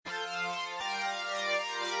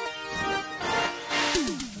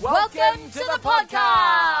Welcome to the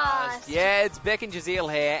podcast! Yeah, it's Beck and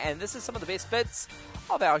Jazeel here, and this is some of the best bits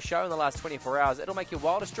of our show in the last 24 hours. It'll make your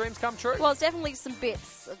wildest dreams come true. Well, it's definitely some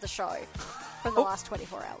bits of the show from the last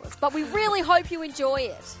 24 hours, but we really hope you enjoy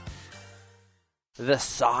it. The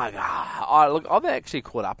saga. Oh, look, I've actually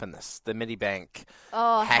caught up in this, the Medibank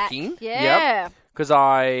hacking. Yeah. Because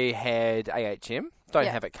I had AHM, don't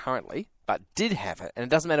Yep. have it currently, but did have it. And it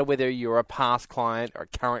doesn't matter whether you're a past client or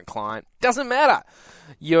a current client. Doesn't matter.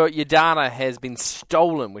 Your data has been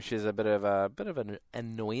stolen, which is a bit of an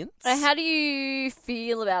annoyance. And how do you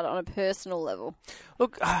feel about it on a personal level?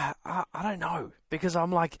 Look, I don't know, because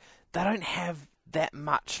I'm like, they don't have that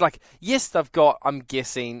much. Like, yes, they've got, I'm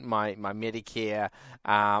guessing, my Medicare,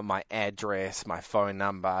 my address, my phone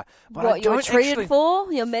number. But What you were treated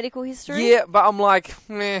for? Your medical history? Yeah, but I'm like,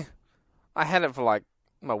 meh. I had it for like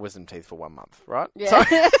my wisdom teeth for 1 month, right?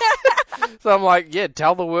 Yeah. So I'm like, yeah,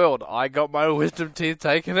 tell the world I got my wisdom teeth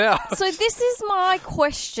taken out. So this is my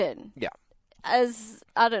question. Yeah. As,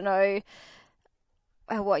 I don't know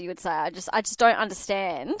what you would say. I just don't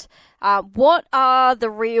understand. What are the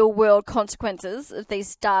real world consequences of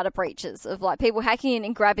these data breaches of like people hacking in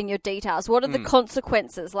and grabbing your details? What are the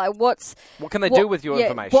consequences? Like what can they do with your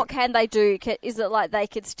information? What can they do? Is it like they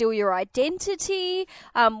could steal your identity?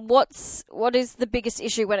 What is the biggest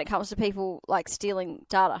issue when it comes to people like stealing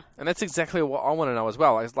data? And that's exactly what I want to know as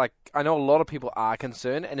well. It's like, I know a lot of people are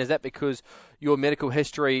concerned, and is that because your medical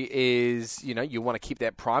history is, you want to keep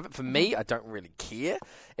that private? For me, I don't really care.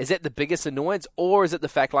 Is that the biggest annoyance, or is it the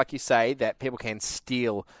fact, like you say, that people can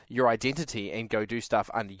steal your identity and go do stuff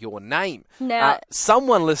under your name? Now,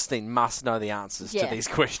 someone listening must know the answers to these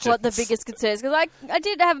questions. What the biggest concerns? Because I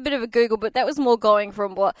did have a bit of a Google, but that was more going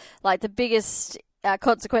from what like the biggest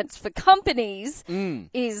consequence for companies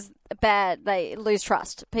is bad. They lose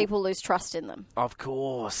trust. People lose trust in them. Of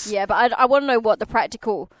course. Yeah, but I want to know what the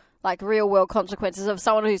practical, like real world consequences of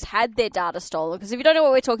someone who's had their data stolen. Because if you don't know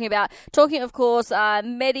what we're talking about, of course,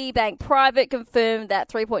 Medibank Private confirmed that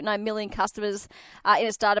 3.9 million customers in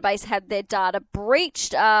its database had their data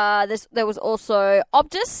breached. There was also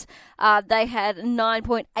Optus. They had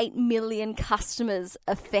 9.8 million customers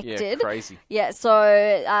affected. Yeah, crazy. Yeah,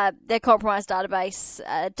 so their compromised database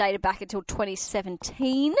dated back until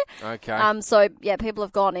 2017. Okay. So, yeah, people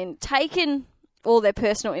have gone in, taken all their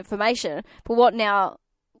personal information, but what now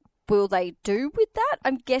will they do with that?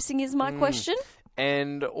 I'm guessing is my question.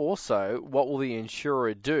 And also, what will the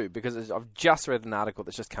insurer do? Because I've just read an article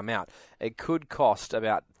that's just come out. It could cost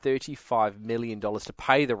about $35 million to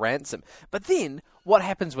pay the ransom. But then, what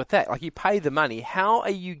happens with that? Like, you pay the money. How are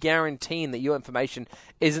you guaranteeing that your information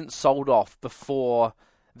isn't sold off before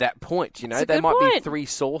that point? There might be 3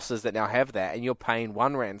 sources that now have that, and you're paying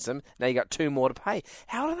one ransom. Now you got 2 more to pay.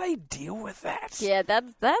 How do they deal with that? Yeah,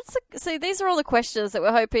 see, these are all the questions that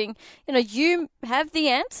we're hoping you have the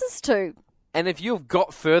answers to. And if you've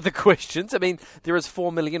got further questions, I mean, there is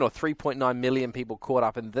 4 million or 3.9 million people caught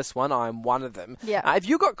up in this one. I am one of them. Yeah. If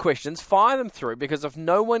you've got questions, fire them through, because if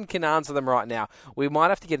no one can answer them right now, we might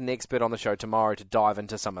have to get an expert on the show tomorrow to dive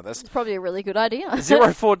into some of this. It's probably a really good idea.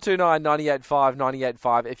 0429 985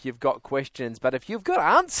 985 if you've got questions. But if you've got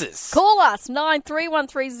answers, call us,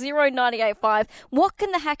 93130985. What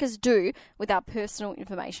can the hackers do with our personal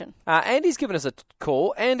information? Andy's given us a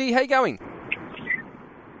call. Andy, how you going?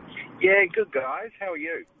 Yeah, good guys. How are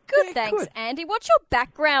you? Good, Yeah, thanks, good. Andy. What's your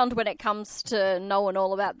background when it comes to knowing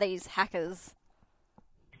all about these hackers?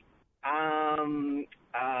 My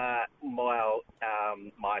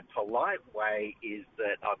polite way is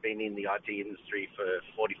that I've been in the IT industry for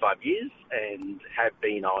 45 years and have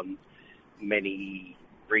been on many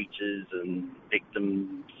breaches and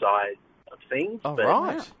victim side of things, Oh, but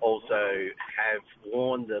right. also have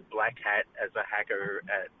worn the black hat as a hacker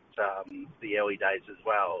at the early days as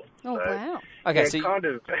well. Oh, So, wow. Okay, yeah, so kind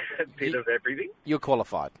of a bit of everything. you're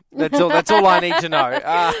qualified. That's all I need to know.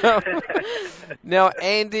 Now,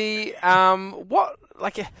 Andy,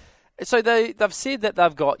 so they've said that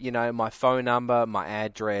they've got, my phone number, my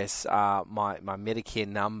address, my Medicare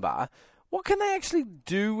number. What can they actually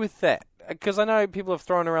do with that? Because I know people have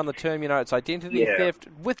thrown around the term, it's identity theft.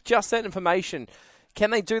 With just that information,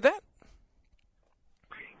 can they do that?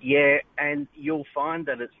 Yeah, and you'll find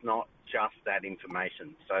that it's not just that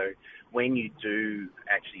information. So when you do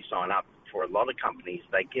actually sign up for a lot of companies,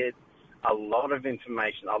 they get a lot of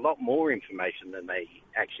information, a lot more information than they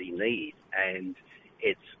actually need. And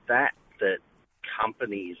it's that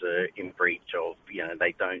companies are in breach of.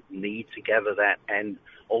 They don't need to gather that. And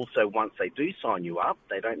also, once they do sign you up,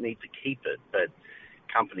 they don't need to keep it. But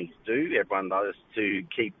companies do. Everyone knows to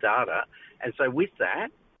keep data. And so with that,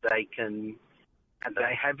 they can and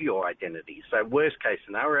they have your identity. So worst case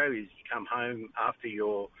scenario is you come home after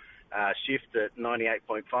your shift at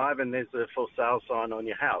 98.5 and there's a for sale sign on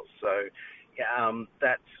your house. So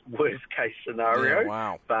that's worst case scenario. Yeah,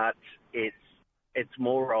 wow. But it's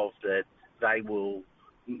more of that they will,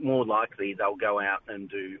 more likely they'll go out and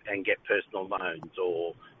get personal loans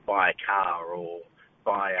or buy a car or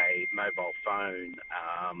buy a mobile phone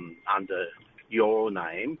under your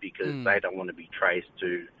name because they don't want to be traced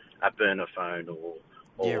to a burner phone or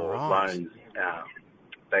loans.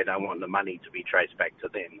 They don't want the money to be traced back to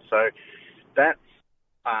them. So that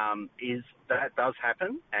does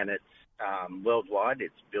happen, and it's worldwide.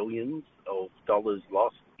 It's billions of dollars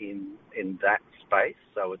lost in that space.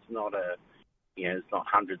 So it's not it's not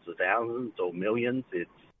hundreds of thousands or millions.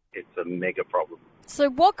 It's a mega problem. So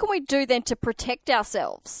what can we do then to protect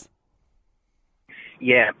ourselves?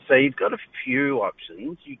 Yeah, so you've got a few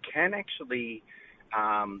options. You can actually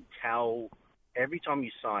tell, every time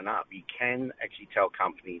you sign up, you can actually tell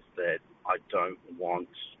companies that I don't want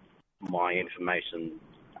my information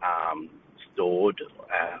stored.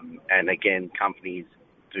 And again, companies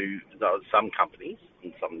some companies,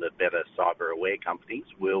 and some of the better cyber-aware companies,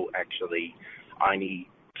 will actually only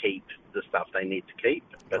keep the stuff they need to keep,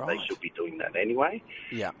 but they should be doing that anyway.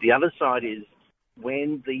 Yeah. The other side is,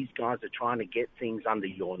 when these guys are trying to get things under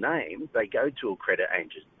your name, they go to a credit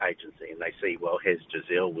agency and they see, well, here's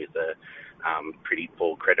Giselle with a pretty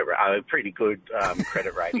poor credit, pretty good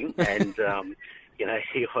credit rating, and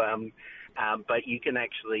but you can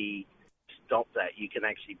actually stop that. You can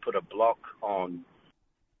actually put a block on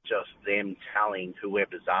just them telling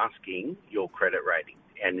whoever's asking your credit rating,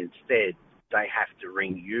 and instead they have to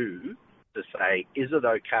ring you to say, is it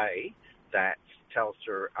okay that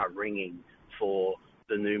Telstra are ringing for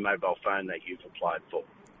the new mobile phone that you've applied for,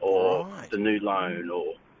 or the new loan,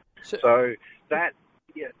 or so that's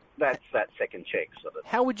that second check sort of.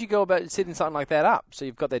 How would you go about setting something like that up so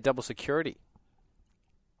you've got that double security?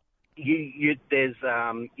 You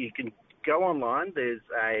can go online. There's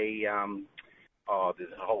a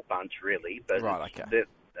whole bunch really, but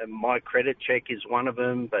My Credit Check is one of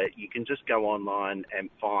them. But you can just go online and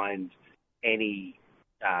find any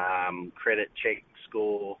credit check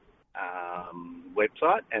score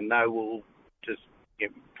website, and they will just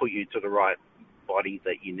put you to the right body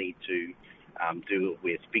that you need to do it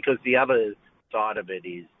with. Because the other side of it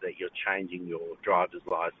is that you're changing your driver's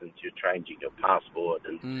license, you're changing your passport,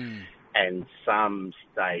 and some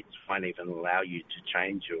states won't even allow you to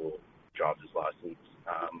change your driver's license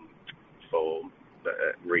for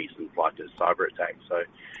reasons like a cyber attack. So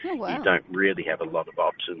you don't really have a lot of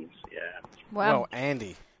options. Yeah. Wow. Well,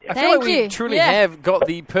 Andy, I feel like we truly have got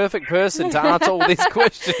the perfect person to answer all these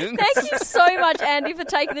questions. Thank you so much, Andy, for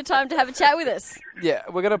taking the time to have a chat with us. Yeah,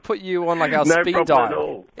 we're going to put you on like our no speed problem dial. At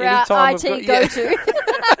all. For our IT go-to.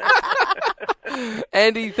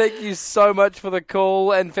 Andy, thank you so much for the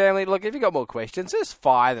call. And family, look, if you've got more questions, just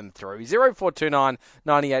fire them through. 0429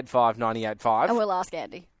 985 985. And we'll ask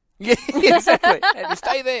Andy. Yeah, exactly. Andy,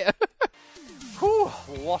 stay there. Whew,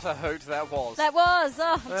 what a hoot that was. That was.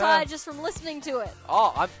 Oh, I'm tired just from listening to it.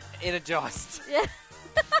 Oh, I'm energised. Yeah.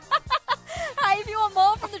 Hey, if you want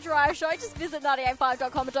more from The Drive Show, just visit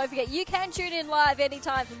 985.com, and don't forget, you can tune in live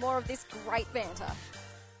anytime for more of this great banter.